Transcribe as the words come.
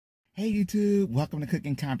Hey YouTube, welcome to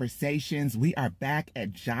Cooking Conversations. We are back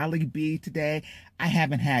at Jollibee today. I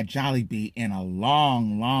haven't had Jollibee in a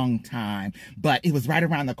long time, but it was right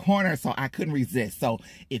around the corner, so I couldn't resist. So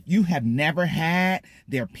if you have never had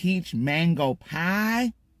their peach mango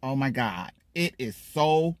pie, oh my God, it is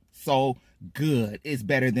so good. It's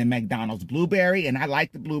better than McDonald's blueberry, and I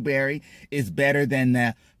like the blueberry. It's better than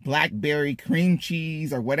the blackberry cream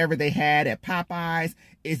cheese or whatever they had at Popeyes.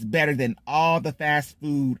 It's better than all the fast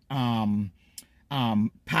food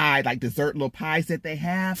pie, like dessert little pies that they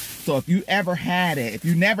have. So if you ever had it, if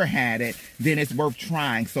you never had it, then it's worth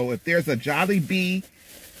trying. So if there's a Jollibee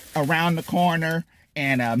around the corner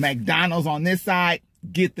and a McDonald's on this side,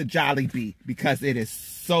 get the Jollibee because it is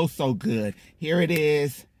so good. Here it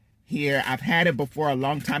is. Here, I've had it before a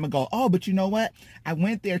long time ago. Oh, but you know what? I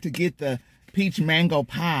went there to get the peach mango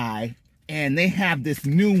pie, and they have this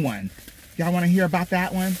new one. Y'all want to hear about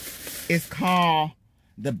that one? It's called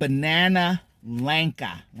the Banana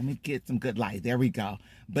Langka. Let me get some good light. There we go.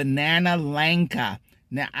 Banana Langka.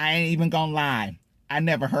 Now, I ain't even gonna lie. I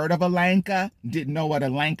never heard of a Langka. Didn't know what a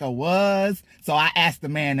Langka was. So I asked the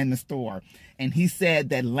man in the store, and he said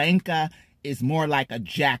that Langka is more like a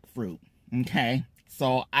jackfruit. Okay?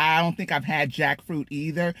 So I don't think I've had jackfruit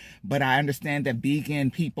either, but I understand that vegan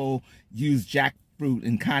people use jackfruit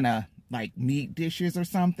in kind of like meat dishes or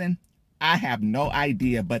something. I have no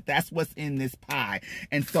idea, but that's what's in this pie.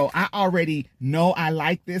 And so I already know I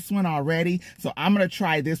like this one already. So I'm going to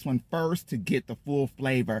try this one first to get the full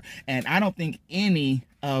flavor. And I don't think any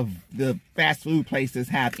of the fast food places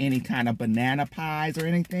have any kind of banana pies or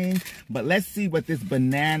anything. But let's see what this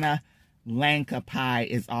banana Langka pie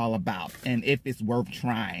is all about and if it's worth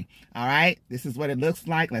trying. All right, this is what it looks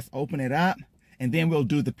like. Let's open it up and then we'll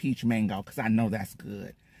do the peach mango because I know that's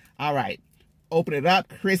good. All right, open it up.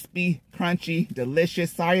 Crispy, crunchy,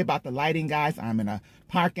 delicious. Sorry about the lighting, guys. I'm in a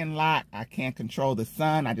parking lot. I can't control the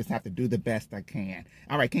sun. I just have to do the best I can.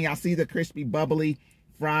 All right, can y'all see the crispy, bubbly,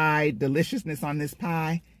 fried deliciousness on this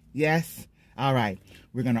pie? Yes. All right,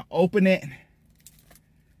 we're gonna open it.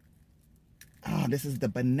 Oh, this is the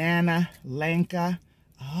Banana Langka.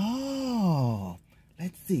 Oh,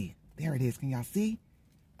 let's see. There it is. Can y'all see?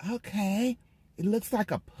 Okay. It looks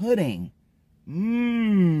like a pudding.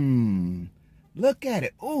 Look at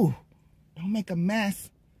it. Ooh, don't make a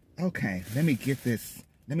mess. Okay, let me get this.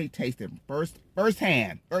 Let me taste it first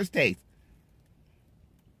taste.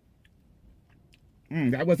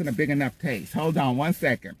 That wasn't a big enough taste. Hold on one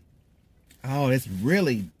second. Oh, it's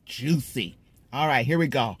really juicy. All right, here we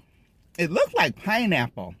go. It looks like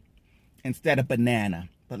pineapple instead of banana.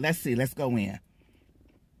 But let's see. Let's go in.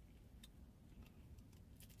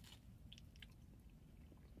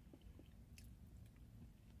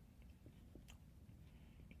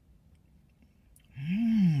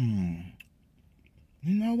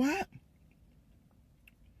 You know what?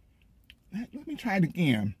 Let me try it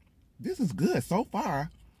again. This is good so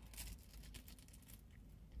far.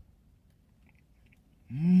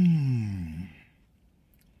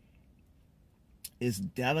 It's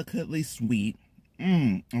delicately sweet.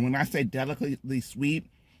 And when I say delicately sweet,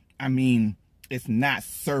 I mean it's not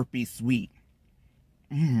syrupy sweet.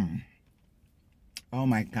 Oh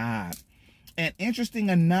my God. And interesting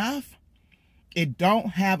enough, it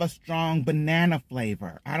don't have a strong banana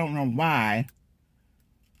flavor. I don't know why.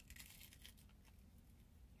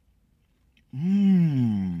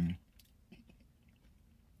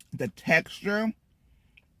 The texture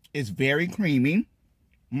is very creamy.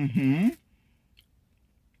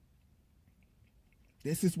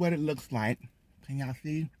 This is what it looks like. Can y'all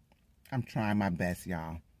see? I'm trying my best,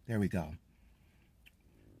 y'all. There we go.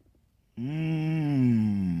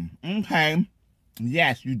 Okay.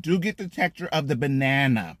 Yes, you do get the texture of the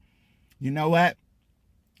banana. You know what?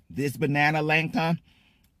 This banana Langka,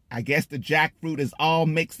 I guess the jackfruit is all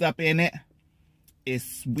mixed up in it.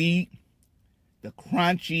 It's sweet. The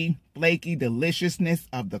crunchy, flaky deliciousness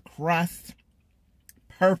of the crust.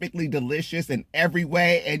 Perfectly delicious in every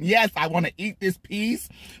way. And yes, I want to eat this piece,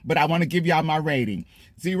 but I want to give y'all my rating.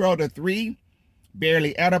 0 to 3,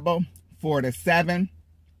 barely edible. 4 to 7,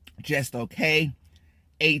 just okay.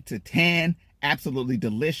 8 to 10, absolutely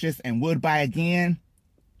delicious and would buy again.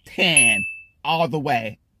 10, all the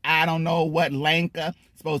way. I don't know what Langka is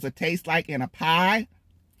supposed to taste like in a pie.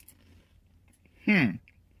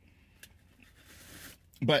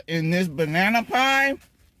 But in this banana pie,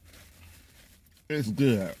 it's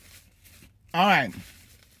good. All right.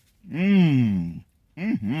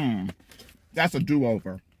 That's a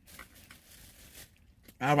do-over.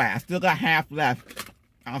 All right, I still got half left.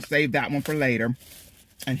 I'll save that one for later.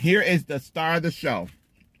 And here is the star of the show.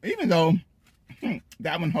 Even though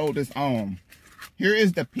that one holds its own. Here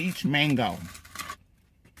is the peach mango.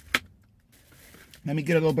 Let me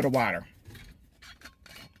get a little bit of water.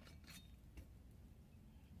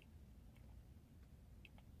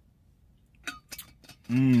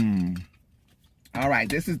 All right,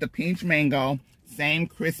 this is the peach mango. Same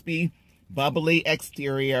crispy, bubbly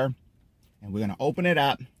exterior. And we're going to open it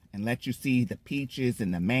up and let you see the peaches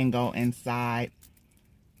and the mango inside.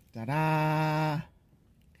 Ta-da!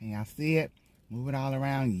 Can y'all see it? Move it all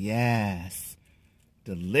around. Yes.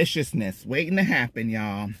 Deliciousness waiting to happen,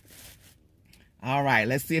 y'all. All right,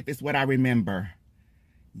 let's see if it's what I remember.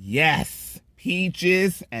 Yes.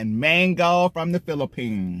 Peaches and mango from the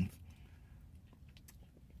Philippines.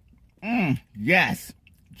 Yes.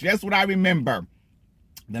 Just what I remember.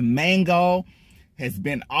 The mango has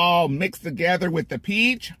been all mixed together with the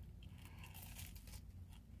peach.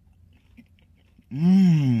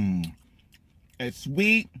 It's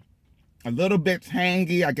sweet, a little bit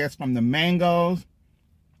tangy, I guess, from the mangoes.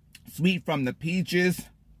 Sweet from the peaches.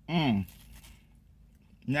 Now,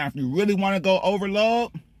 if you really want to go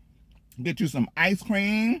overload, get you some ice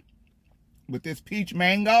cream with this peach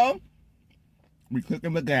mango. We're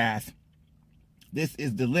cooking with gas. This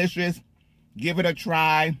is delicious. Give it a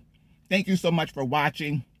try. Thank you so much for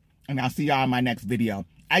watching, and I'll see y'all in my next video.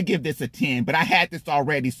 I give this a 10, but I had this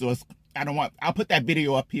already, so I'll put that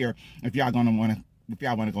video up here if y'all want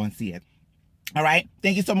to go and see it. All right.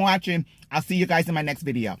 Thank you so much for watching. I'll see you guys in my next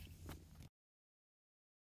video.